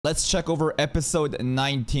Let's check over episode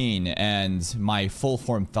 19 and my full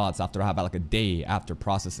form thoughts after I have like a day after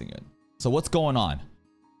processing it. So what's going on?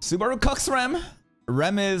 Subaru cucks Rem.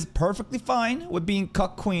 Rem is perfectly fine with being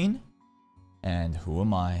cuck queen. And who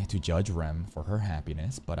am I to judge Rem for her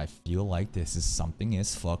happiness? But I feel like this is something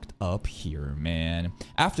is fucked up here, man.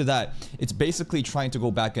 After that, it's basically trying to go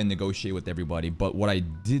back and negotiate with everybody. But what I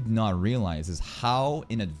did not realize is how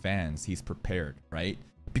in advance he's prepared, right?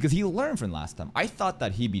 Because he learned from last time. I thought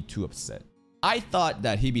that he'd be too upset. I thought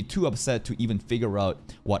that he'd be too upset to even figure out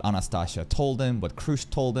what Anastasia told him, what Krush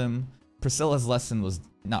told him. Priscilla's lesson was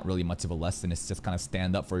not really much of a lesson. It's just kind of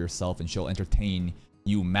stand up for yourself and she'll entertain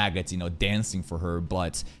you maggots, you know, dancing for her.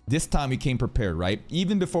 But this time we came prepared, right?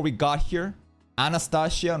 Even before we got here,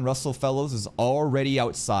 Anastasia and Russell Fellows is already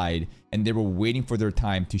outside and they were waiting for their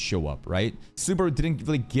time to show up, right? Subaru didn't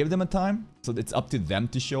really give them a time, so it's up to them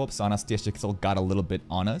to show up. So Anastasia still got a little bit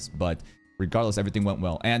on us, but regardless, everything went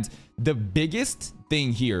well. And the biggest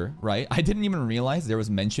thing here, right? I didn't even realize there was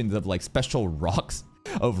mentions of like special rocks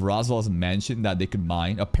of Roswell's mansion that they could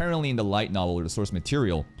mine. Apparently in the light novel or the source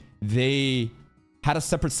material, they had a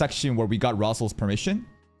separate section where we got Roswell's permission.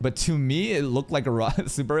 But to me, it looked like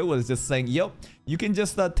Subaru was just saying, yo, you can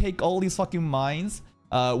just take all these fucking mines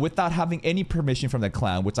without having any permission from the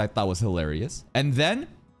clan, which I thought was hilarious. And then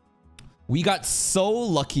we got so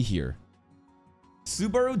lucky here.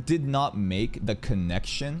 Subaru did not make the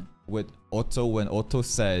connection with Otto when Otto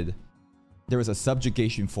said there was a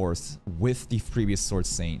subjugation force with the previous Sword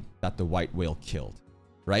Saint that the White Whale killed,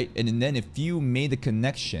 right? And then if you made the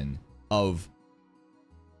connection of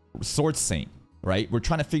Sword Saint, right? We're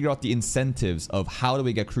trying to figure out the incentives of how do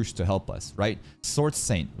we get Krush to help us, right? Sword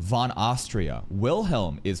Saint, Von Austria.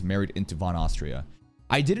 WILLHELM is married into Von Austria.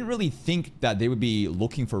 I didn't really think that they would be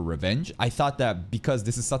looking for revenge. I thought that because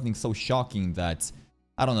this is something so shocking that,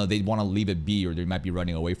 I don't know, they'd want to leave it be or they might be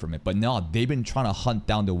running away from it. But no, they've been trying to hunt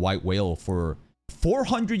down the White Whale for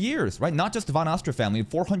 400 years, right? Not just the Von Austria family.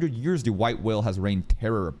 400 years, the White Whale has rained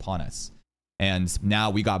terror upon us. And now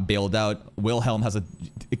we got bailed out. WILLHELM has a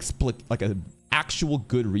actual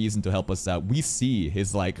good reason to help us out. We see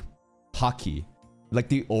his like hockey, like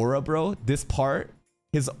the aura, bro. This part,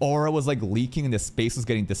 his aura was like leaking and the space was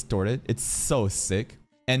getting distorted. It's so sick.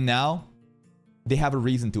 And now they have a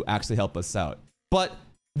reason to actually help us out. But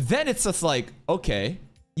then it's just like, okay,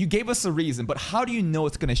 you gave us a reason, but how do you know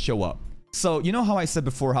it's gonna show up? So you know how I said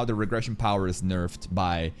before how the regression power is nerfed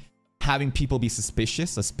by having people be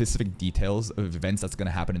suspicious of specific details of events that's going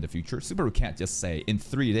to happen in the future. Subaru can't just say, in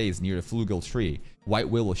 3 days near the Flugel tree, White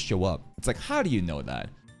Whale will show up. It's like, how do you know that?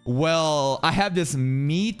 Well, I have this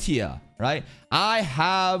meteor, right? I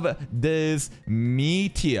have this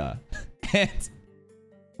meteor. And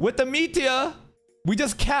with the meteor, we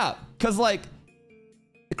just cap. Because, like,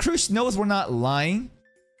 Krush knows we're not lying.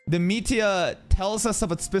 The meteor tells us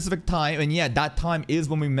of a specific time, and yeah, that time is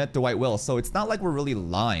when we met the White Whale. So it's not like we're really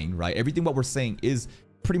lying, right? Everything what we're saying is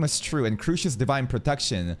pretty much true. And Krush's divine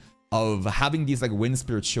protection of having these like wind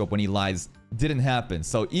spirits show up when he lies didn't happen.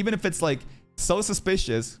 So even if it's like so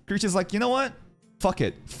suspicious, Krush is like, you know what? Fuck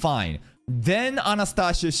it, fine. Then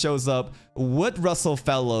Anastasia shows up with Russell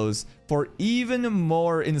Fellows for even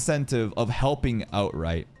more incentive of helping out,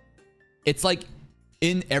 right? It's like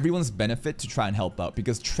in everyone's benefit to try and help out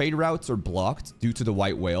because trade routes are blocked due to the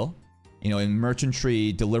White Whale. You know, in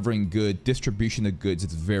merchantry, delivering good, distribution of goods,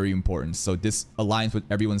 it's very important. So this aligns with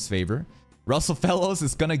everyone's favor. Russell Fellows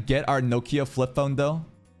is gonna get our Nokia flip phone though.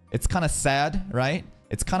 It's kind of sad, right?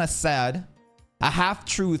 It's kind of sad. A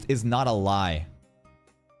half-truth is not a lie.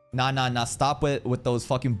 Nah. Stop with those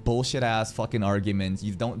fucking bullshit ass fucking arguments.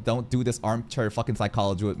 You don't do this armchair fucking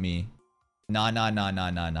psychology with me. Nah.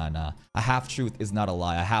 A half-truth is not a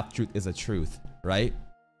lie. A half-truth is a truth, right?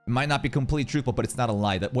 It might not be complete truthful, but it's not a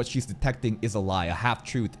lie. That what she's detecting is a lie. A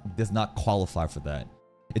half-truth does not qualify for that.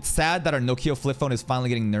 It's sad that our Nokia flip phone is finally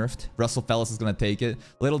getting nerfed. Russell Fellows is gonna take it.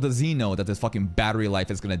 Little does he know that this fucking battery life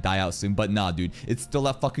is gonna die out soon. But nah, dude. It's still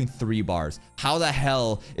at fucking 3 bars. How the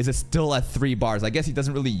hell is it still at 3 bars? I guess he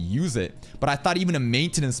doesn't really use it. But I thought even in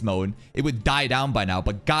maintenance mode, it would die down by now.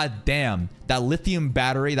 But goddamn, that lithium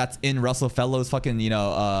battery that's in Russell Fellows fucking, you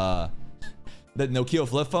know, the Nokia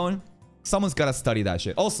flip phone. Someone's gotta study that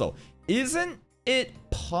shit. Also, isn't it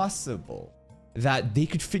possible that they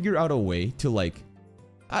could figure out a way to like...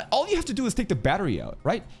 all you have to do is take the battery out,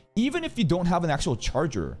 right? Even if you don't have an actual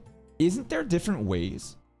charger, isn't there different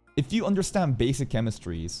ways? If you understand basic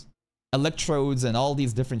chemistries, electrodes and all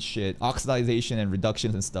these different shit, oxidization and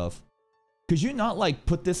reductions and stuff, could you not like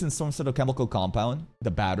put this in some sort of chemical compound,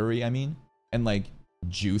 the battery, I mean, and like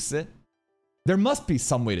juice it? There must be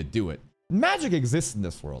some way to do it. Magic exists in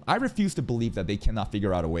this world. I refuse to believe that they cannot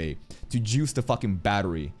figure out a way to juice the fucking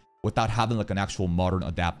battery without having like an actual modern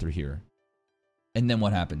adapter here. And then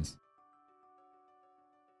what happens?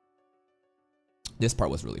 This part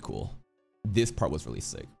was really cool. This part was really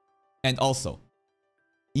sick. And also,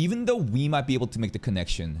 even though we might be able to make the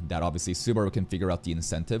connection that obviously Subaru can figure out the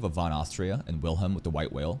incentive of Von Austria and Wilhelm with the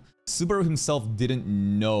white whale, Subaru himself didn't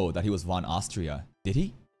know that he was Von Austria. Did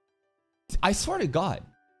he? I swear to God,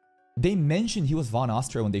 they mentioned he was Von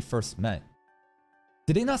Austria when they first met.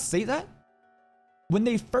 Did they not say that? When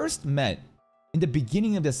they first met, in the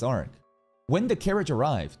beginning of this arc, when the carriage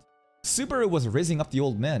arrived, Subaru was raising up the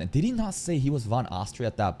old man, and did he not say he was Von Austria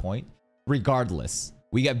at that point? Regardless,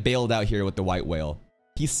 we get bailed out here with the white whale.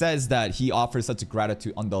 He says that he offers such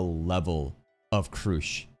gratitude on the level of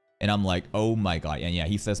Krush. And I'm like, oh my god. And yeah,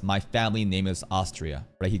 he says, my family name is Austria.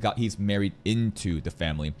 Right? He's married into the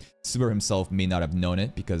family. Subaru himself may not have known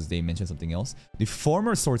it because they mentioned something else. The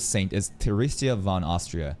former sword saint is Theresia von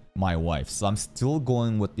Austria, my wife. So I'm still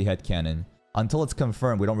going with the headcanon. Until it's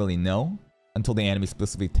confirmed, we don't really know. Until the anime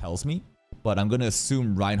specifically tells me. But I'm gonna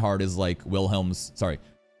assume Reinhard is like Wilhelm's... Sorry.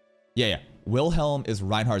 Yeah. Wilhelm is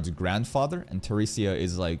Reinhard's grandfather, and Theresia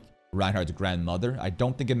is like Reinhard's grandmother. I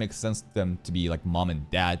don't think it makes sense for them to be like mom and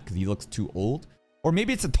dad because he looks too old. Or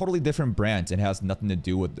maybe it's a totally different branch and it has nothing to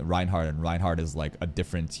do with Reinhard, and Reinhard is like a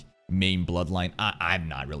different main bloodline. I'm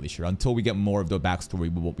not really sure. Until we get more of the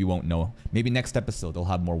backstory, we won't know. Maybe next episode they'll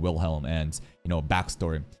have more Wilhelm and, you know,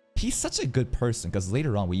 backstory. He's such a good person because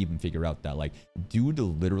later on we even figure out that like dude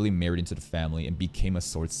literally married into the family and became a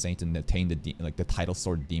sword saint and attained the title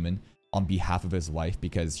sword demon on behalf of his wife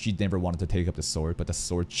because she never wanted to take up the sword, but the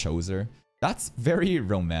sword chose her. That's very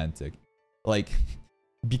romantic. Like,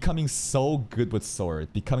 becoming so good with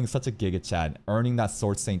sword, becoming such a Giga Chad, earning that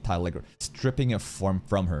sword saint title, like stripping it from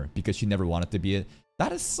her because she never wanted to be it.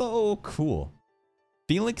 That is so cool.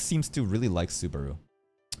 Felix seems to really like Subaru.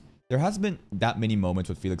 There hasn't been that many moments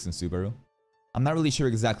with Felix and Subaru. I'm not really sure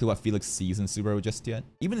exactly what Felix sees in Subaru just yet.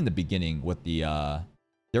 Even in the beginning with the,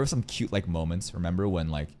 there were some cute like moments. Remember when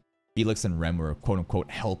like Felix and Rem were quote-unquote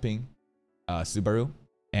helping Subaru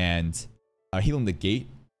and healing the gate,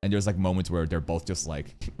 and there's like moments where they're both just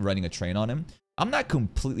like running a train on him. I'm not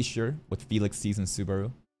completely sure what Felix sees in Subaru.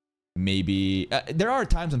 Maybe there are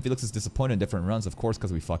times when Felix is disappointed in different runs, of course,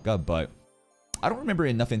 because we fuck up, but I don't remember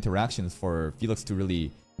enough interactions for Felix to really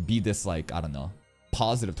be this like, I don't know,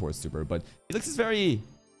 positive towards Subaru. But Felix is very,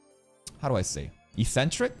 how do I say,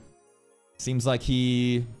 eccentric. Seems like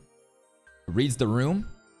he reads the room,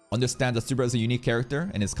 understands that Subaru is a unique character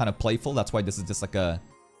and is kind of playful. That's why this is just like a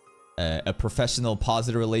professional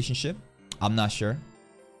positive relationship. I'm not sure.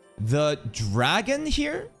 The dragon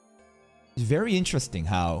here is very interesting.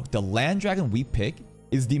 How the land dragon we pick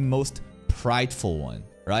is the most prideful one,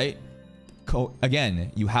 right?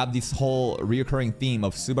 Again, you have this whole reoccurring theme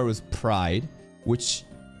of Subaru's pride, which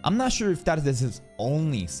I'm not sure if that is his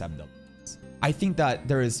only symptom. I think that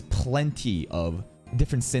there is plenty of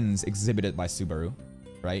different sins exhibited by Subaru,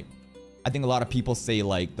 right? I think a lot of people say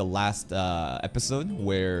like the last episode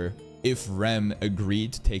where if Rem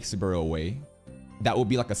agreed to take Subaru away, that would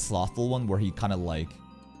be like a slothful one where he kind of like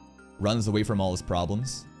runs away from all his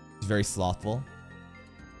problems. He's very slothful.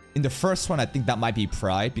 In the first one, I think that might be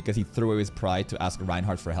pride because he threw away his pride to ask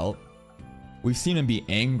Reinhard for help. We've seen him be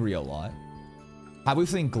angry a lot. Have we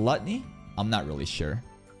seen gluttony? I'm not really sure.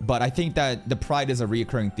 But I think that the pride is a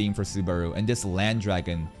reoccurring theme for Subaru, and this land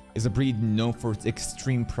dragon is a breed known for its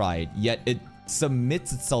extreme pride, yet it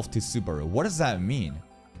submits itself to Subaru. What does that mean?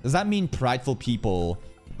 Does that mean prideful people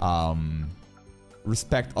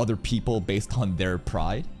respect other people based on their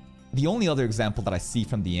pride? The only other example that I see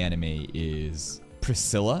from the anime is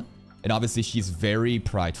Priscilla, and obviously she's very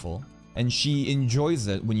prideful, and she enjoys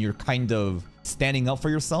it when you're kind of standing up for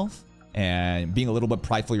yourself and being a little bit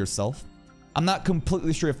prideful yourself. I'm not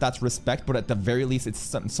completely sure if that's respect, but at the very least, it's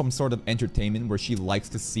some sort of entertainment where she likes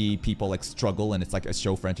to see people like struggle, and it's like a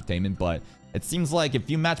show for entertainment. But it seems like if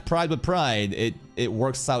you match pride with pride, it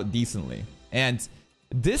works out decently. And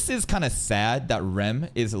this is kind of sad that Rem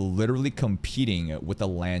is literally competing with the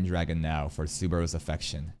land dragon now for Subaru's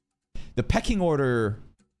affection. The pecking order,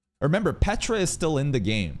 remember, Petra is still in the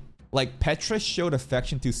game. Like, Petra showed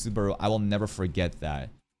affection to Subaru. I will never forget that.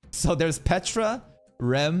 So there's Petra,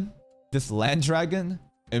 Rem, this land dragon,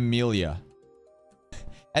 Emilia.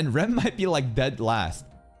 And Rem might be like dead last.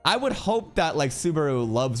 I would hope that like Subaru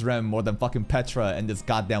loves Rem more than fucking Petra and this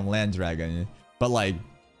goddamn land dragon. But like,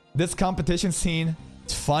 this competition scene,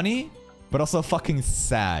 it's funny, but also fucking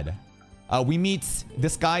sad. We meet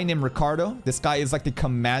this guy named Ricardo. This guy is like the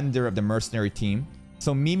commander of the mercenary team.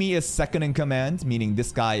 So Mimi is second in command, meaning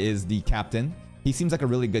this guy is the captain. He seems like a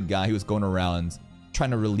really good guy. He was going around trying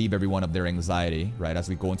to relieve everyone of their anxiety, right, as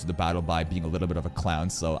we go into the battle by being a little bit of a clown.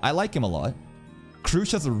 So I like him a lot.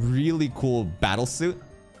 Krush has a really cool battle suit.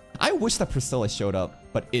 I wish that Priscilla showed up,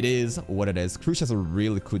 but it is what it is. Krush has a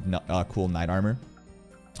really cool knight armor.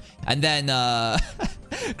 And then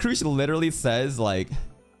Krush literally says, like,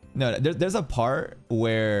 no, there's a part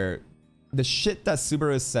where the shit that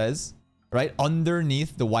Subaru says, right,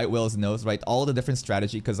 underneath the white whale's nose, right, all the different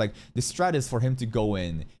strategy, because like the strat is for him to go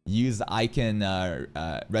in, use I can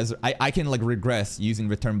like regress using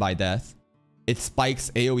return by death. It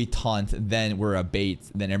spikes AoE taunt, then we're a bait,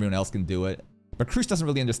 then everyone else can do it. But Krush doesn't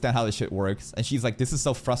really understand how this shit works, and she's like, this is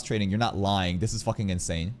so frustrating, you're not lying, this is fucking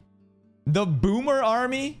insane. The Boomer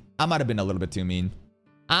army, I might have been a little bit too mean.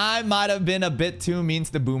 I might have been a bit too mean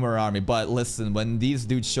to the Boomer army, but listen, when these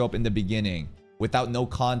dudes show up in the beginning, without no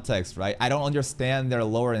context, right? I don't understand their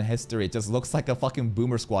lore and history. It just looks like a fucking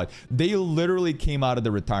Boomer squad. They literally came out of the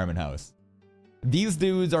retirement house. These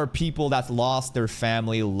dudes are people that lost their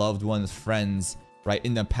family, loved ones, friends, right,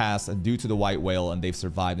 in the past due to the white whale, and they've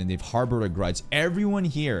survived and they've harbored a grudge. Everyone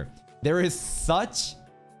here, there is such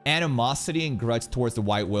animosity and grudge towards the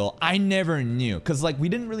white whale. I never knew, because like we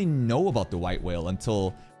didn't really know about the white whale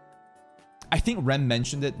until I think Rem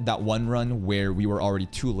mentioned it, that one run where we were already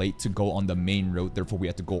too late to go on the main road. Therefore, we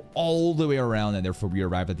had to go all the way around, and therefore we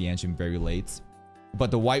arrived at the engine very late.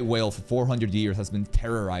 But the white whale for 400 years has been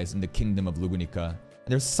terrorizing the kingdom of Lugunica. And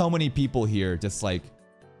there's so many people here just like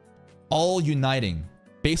all uniting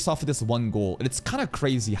based off of this one goal. And it's kind of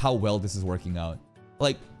crazy how well this is working out.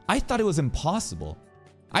 Like, I thought it was impossible.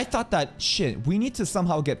 I thought that, shit, we need to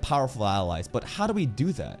somehow get powerful allies. But how do we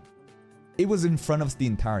do that? It was in front of us the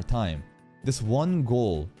entire time. This one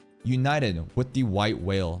goal, united with the white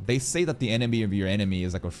whale. They say that the enemy of your enemy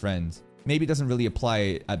is like a friend. Maybe it doesn't really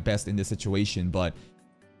apply at best in this situation, but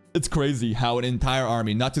it's crazy how an entire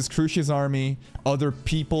army, not just Krush's army, other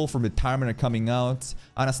people from retirement are coming out.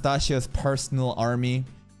 Anastasia's personal army.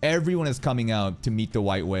 Everyone is coming out to meet the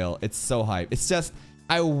white whale. It's so hype. It's just,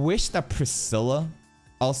 I wish that Priscilla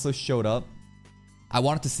also showed up. I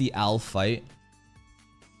wanted to see Al fight.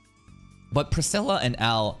 But Priscilla and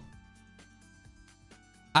Al,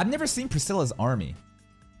 I've never seen Priscilla's army.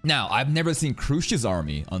 Now, I've never seen Krush's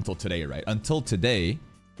army until today, right? Until today,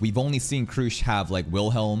 we've only seen Krush have like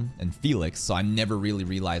Wilhelm and Felix, so I never really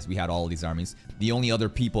realized we had all these armies. The only other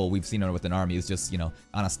people we've seen her with an army is just, you know,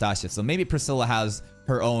 Anastasia. So maybe Priscilla has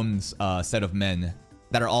her own set of men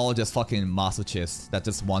that are all just fucking masochists that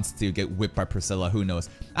just wants to get whipped by Priscilla. Who knows?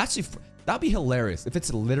 Actually, that'd be hilarious if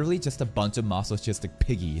it's literally just a bunch of masochistic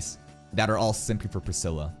piggies that are all simply for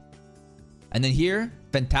Priscilla. And then here,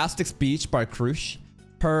 fantastic speech by Krush.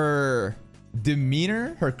 Her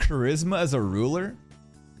demeanor, her charisma as a ruler,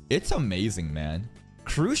 it's amazing, man.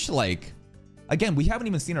 Krush, like, again, we haven't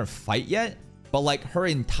even seen her fight yet, but like her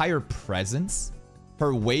entire presence,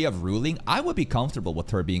 her way of ruling, I would be comfortable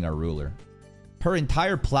with her being a ruler. Her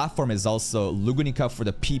entire platform is also Lugunica for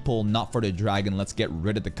the people, not for the dragon. Let's get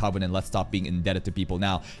rid of the covenant. Let's stop being indebted to people.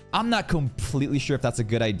 Now, I'm not completely sure if that's a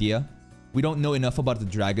good idea. We don't know enough about the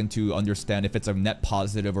dragon to understand if it's a net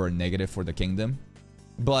positive or a negative for the kingdom.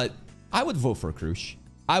 But I would vote for Krush.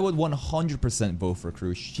 I would 100% vote for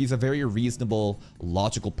Krush. She's a very reasonable,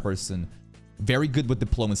 logical person. Very good with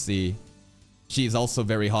diplomacy. She's also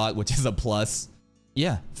very hot, which is a plus.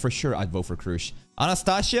 Yeah, for sure I'd vote for Krush.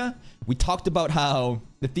 Anastasia, we talked about how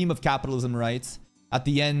the theme of capitalism, right? At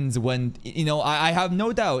the end, when, you know, I have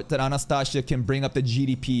no doubt that Anastasia can bring up the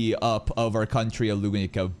GDP up of our country of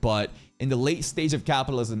Lugunica, but in the late stage of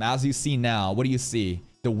capitalism, as you see now, what do you see?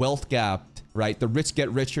 The wealth gap, right? The rich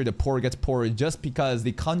get richer, the poor gets poorer. Just because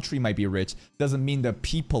the country might be rich doesn't mean the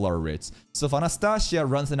people are rich. So if Anastasia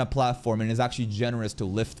runs in a platform and is actually generous to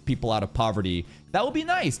lift people out of poverty, that would be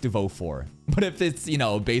nice to vote for. But if it's, you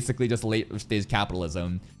know, basically just late stage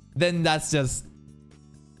capitalism, then that's just,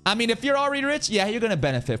 I mean, if you're already rich, yeah, you're gonna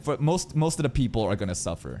benefit. But most of the people are gonna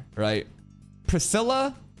suffer, right?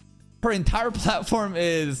 Priscilla, her entire platform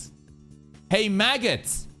is, hey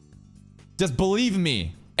maggots, just believe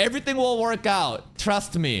me, everything will work out,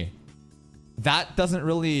 trust me. That doesn't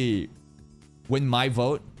really win my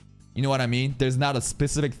vote. You know what I mean? There's not a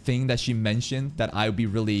specific thing that she mentioned that I would be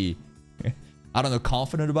really, I don't know,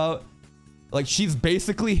 confident about. Like, she's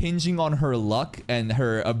basically hinging on her luck and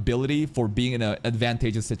her ability for being in an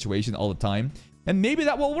advantageous situation all the time. And maybe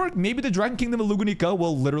that will work. Maybe the Dragon Kingdom of Lugunica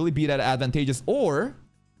will literally be that advantageous. Or,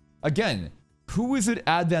 again, who is it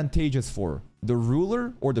advantageous for? The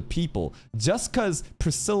ruler or the people? Just because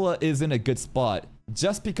Priscilla is in a good spot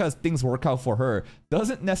just because things work out for her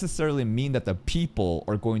doesn't necessarily mean that the people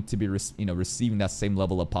are going to be receiving that same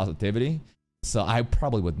level of positivity. So I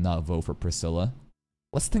probably would not vote for Priscilla.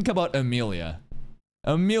 Let's think about Amelia.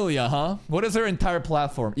 Amelia, huh? What is her entire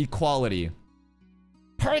platform? Equality.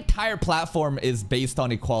 Her entire platform is based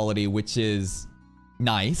on equality, which is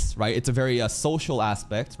nice, right? It's a very social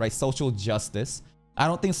aspect, right? Social justice. I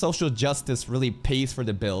don't think social justice really pays for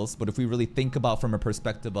the bills, but if we really think about from a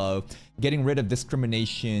perspective of getting rid of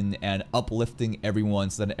discrimination and uplifting everyone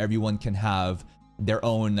so that everyone can have their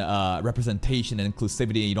own representation and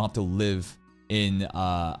inclusivity, and you don't have to live in,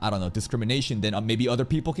 I don't know, discrimination, then maybe other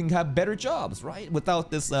people can have better jobs, right? Without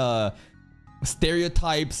this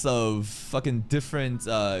stereotypes of fucking different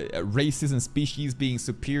races and species being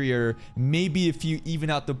superior. Maybe if you even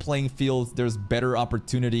out the playing field, there's better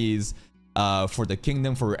opportunities for the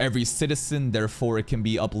kingdom, for every citizen, therefore it can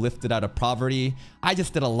be uplifted out of poverty. I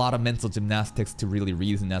just did a lot of mental gymnastics to really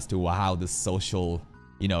reason as to how this social,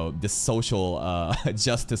 this social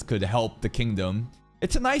justice could help the kingdom.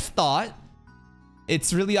 It's a nice thought.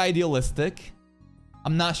 It's really idealistic.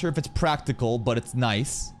 I'm not sure if it's practical, but it's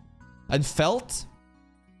nice. And Felt?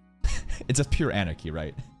 It's just pure anarchy,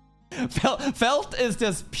 right? Felt is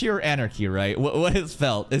just pure anarchy, right? What is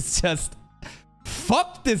Felt? It's just,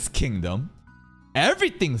 fuck this kingdom.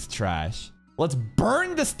 Everything's trash. Let's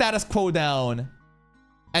burn the status quo down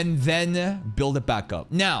and then build it back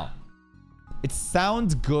up. Now, it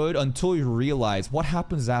sounds good until you realize what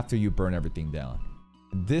happens after you burn everything down.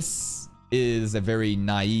 This is a very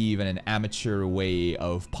naive and an amateur way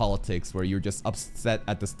of politics where you're just upset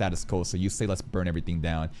at the status quo, so you say let's burn everything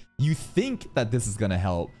down. You think that this is gonna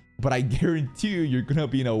help, but I guarantee you you're gonna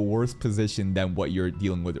be in a worse position than what you're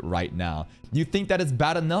dealing with right now. You think that it's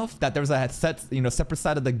bad enough that there's a separate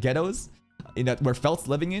side of the ghettos where Felt's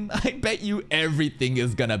living in? I bet you everything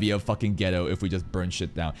is gonna be a fucking ghetto if we just burn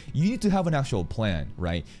shit down. You need to have an actual plan,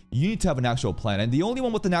 right? You need to have an actual plan, and the only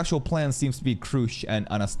one with an actual plan seems to be Krush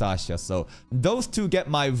and Anastasia. So those two get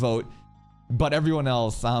my vote, but everyone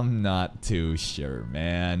else, I'm not too sure,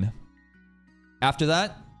 man. After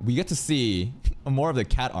that, we get to see more of the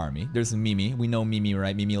cat army. There's Mimi. We know Mimi,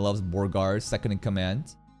 right? Mimi loves Borgar, second in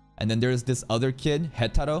command. And then there's this other kid,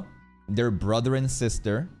 Hetaro. They're brother and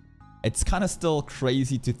sister. It's kind of still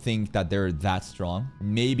crazy to think that they're that strong.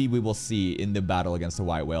 Maybe we will see in the battle against the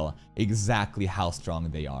White Whale exactly how strong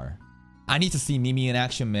they are. I need to see Mimi in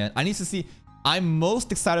action, man. I need to see... I'm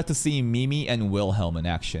most excited to see Mimi and Wilhelm in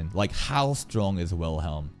action. Like, how strong is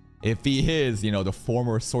Wilhelm? If he is, the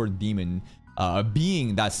former sword demon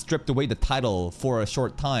being that stripped away the title for a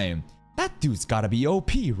short time, that dude's gotta be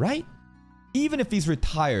OP, right? Even if he's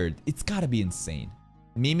retired, it's gotta be insane.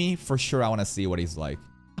 Mimi, for sure, I want to see what he's like.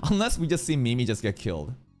 Unless we just see Mimi just get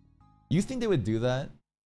killed. You think they would do that?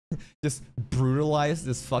 Just brutalize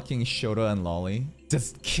this fucking Shota and Lolly?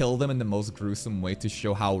 Just kill them in the most gruesome way to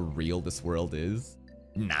show how real this world is?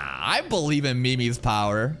 Nah, I believe in Mimi's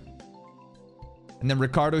power. And then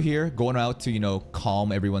Ricardo here, going out to,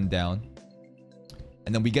 calm everyone down.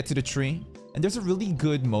 And then we get to the tree. And there's a really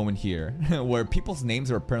good moment here where people's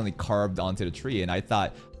names are apparently carved onto the tree. And I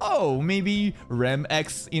thought, oh, maybe Rem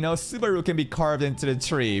X, Subaru can be carved into the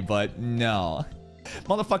tree. But no.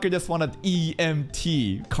 Motherfucker just wanted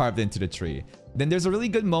EMT carved into the tree. Then there's a really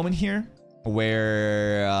good moment here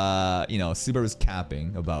where, Subaru's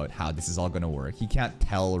capping about how this is all going to work. He can't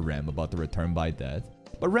tell Rem about the return by death.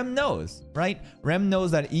 But Rem knows, right? Rem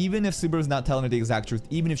knows that even if Subaru's not telling her the exact truth,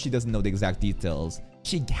 even if she doesn't know the exact details,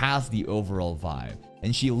 she has the overall vibe.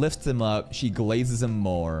 And she lifts him up, she glazes him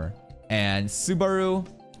more, and Subaru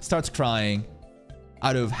starts crying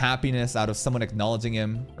out of happiness, out of someone acknowledging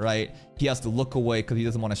him, right? He has to look away because he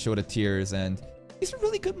doesn't want to show the tears, and these are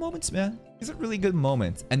really good moments, man. These are really good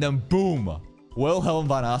moments. And then boom, Wilhelm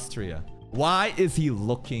von Austria. Why is he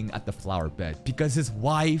looking at the flower bed? Because his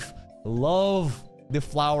wife loved the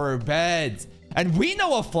flower bed. And we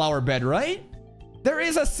know a flower bed, right? There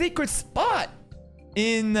is a secret spot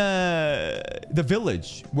in the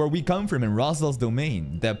village where we come from, in Roslow's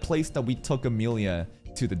domain, that place that we took Amelia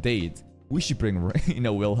to the date. We should bring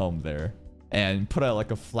Wilhelm there and put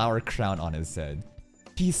a flower crown on his head.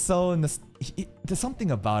 He's so there's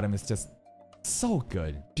something about him is just so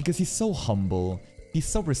good because he's so humble, he's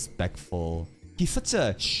so respectful, he's such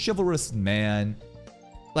a chivalrous man.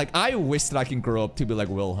 Like, I wish that I can grow up to be like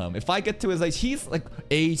Wilhelm. If I get to his age, he's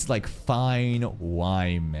aged like fine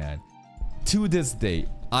wine, man. To this day,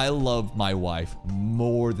 I love my wife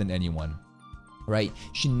more than anyone, right?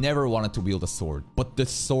 She never wanted to wield a sword, but the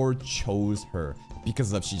sword chose her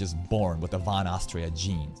because she's just born with the Von Austria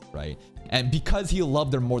genes, right? And because he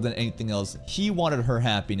loved her more than anything else, he wanted her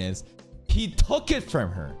happiness. He took it from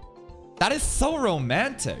her. That is so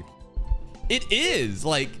romantic. It is.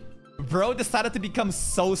 Like, bro decided to become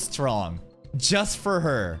so strong just for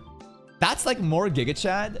her. That's like more Giga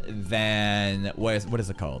Chad than what is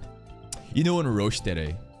it called? You know, in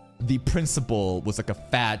Roshtere, the principal was like a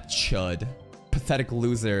fat chud, pathetic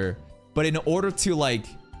loser. But in order to like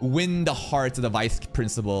win the hearts of the vice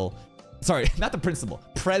principal, sorry, not the principal,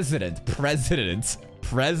 president,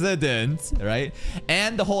 right?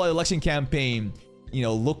 And the whole election campaign, you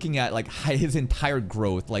know, looking at like his entire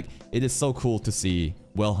growth, like it is so cool to see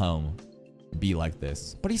Wilhelm be like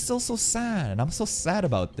this. But he's still so sad, and I'm so sad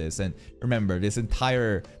about this. And remember, this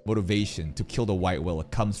entire motivation to kill the White Whale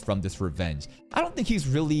comes from this revenge. I don't think he's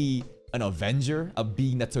really an avenger, a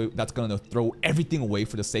being that's gonna throw everything away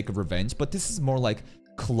for the sake of revenge, but this is more like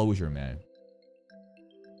closure, man.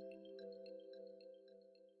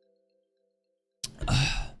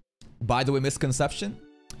 By the way, misconception,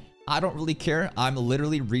 I don't really care. I'm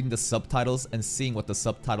literally reading the subtitles and seeing what the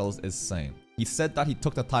subtitles is saying. He said that he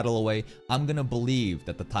took the title away. I'm gonna believe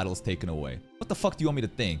that the title is taken away. What the fuck do you want me to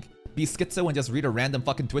think? Be schizo and just read a random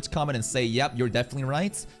fucking Twitch comment and say, yep, you're definitely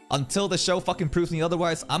right? Until the show fucking proves me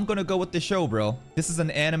otherwise, I'm gonna go with the show, bro. This is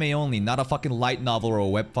an anime only, not a fucking light novel or a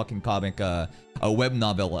web fucking comic, a web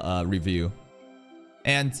novel review.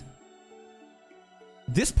 And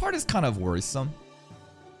this part is kind of worrisome.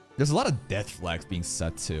 There's a lot of death flags being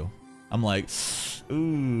set too. I'm like,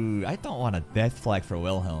 ooh, I don't want a death flag for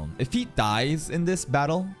Wilhelm. If he dies in this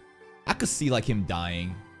battle, I could see like him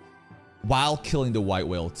dying while killing the White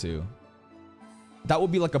Whale too. That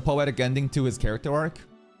would be like a poetic ending to his character arc.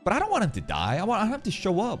 But I don't want him to die. I want him to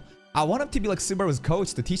show up. I want him to be like Subaru's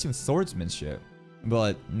coach to teach him swordsmanship.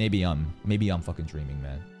 But maybe I'm fucking dreaming,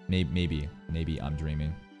 man. Maybe I'm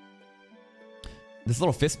dreaming. This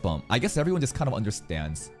little fist bump. I guess everyone just kind of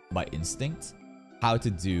understands by instinct how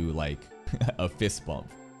to do like a fist bump.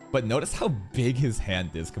 But notice how big his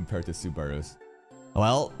hand is compared to Subaru's.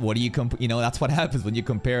 Well, what do you you know, that's what happens when you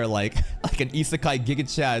compare like an isekai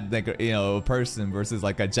Giga Chad, like, you know, person versus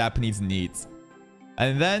like a Japanese NEET.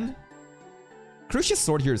 And then Crucia's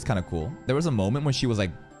sword here is kind of cool. There was a moment when she was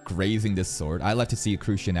like grazing this sword. I like to see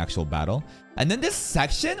Crucia in actual battle. And then this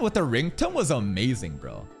section with the ringtone was amazing,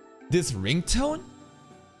 bro. This ringtone,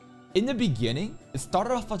 in the beginning, it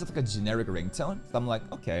started off as just like a generic ringtone. So I'm like,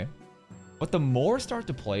 okay. But the more it started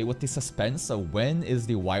to play with the suspense of when is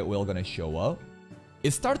the White Whale gonna show up,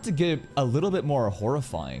 it started to get a little bit more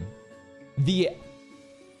horrifying. The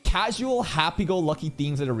casual, happy-go-lucky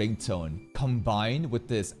themes of the ringtone combined with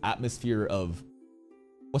this atmosphere of,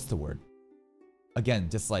 what's the word? Again,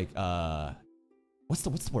 just like, what's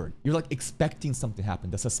the word? You're like expecting something to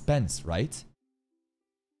happen, the suspense, right?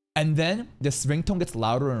 And then this ringtone gets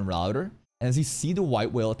louder and louder, and as you see the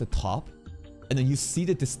White Whale at the top, and then you see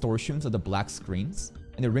the distortions of the black screens,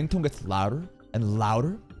 and the ringtone gets louder and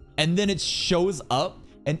louder, and then it shows up,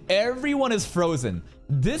 and everyone is frozen.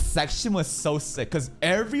 This section was so sick, because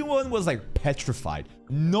everyone was like petrified.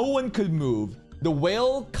 No one could move. The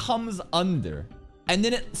whale comes under, and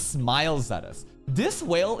then it smiles at us. This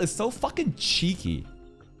whale is so fucking cheeky,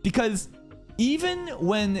 because even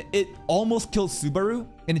when it almost killed Subaru,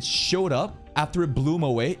 and it showed up after it blew him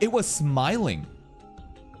away, it was smiling.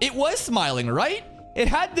 It was smiling, right? It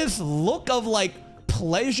had this look of like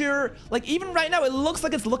pleasure. Like even right now, it looks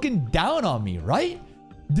like it's looking down on me, right?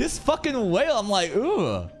 This fucking whale, I'm like,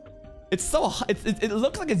 ooh. It's so, it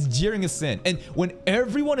looks like it's jeering us in. And when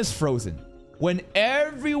everyone is frozen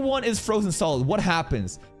solid, what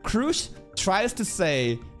happens? Crush tries to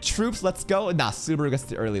say, troops, let's go. Nah, Subaru gets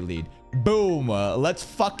the early lead. Boom. Let's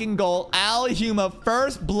fucking go. Alhuma,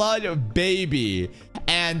 first blood, baby.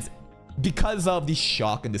 And because of the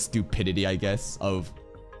shock and the stupidity, I guess, of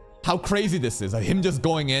how crazy this is, of him just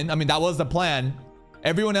going in. I mean, that was the plan.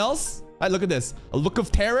 Everyone else, right, look at this. A look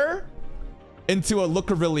of terror into a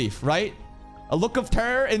look of relief, right? A look of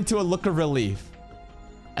terror into a look of relief.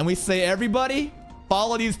 And we say, everybody,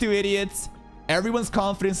 follow these two idiots. Everyone's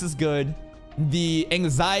confidence is good. The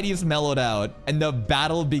anxiety is mellowed out. And the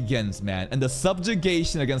battle begins, man. And the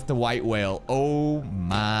subjugation against the White Whale. Oh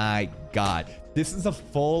my god. This is a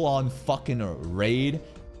full-on fucking raid.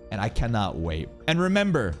 And I cannot wait. And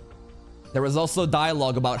remember, there was also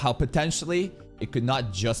dialogue about how potentially it could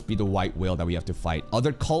not just be the White Whale that we have to fight.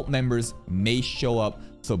 Other cult members may show up.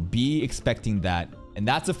 So be expecting that. And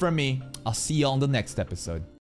that's it from me. I'll see you on the next episode.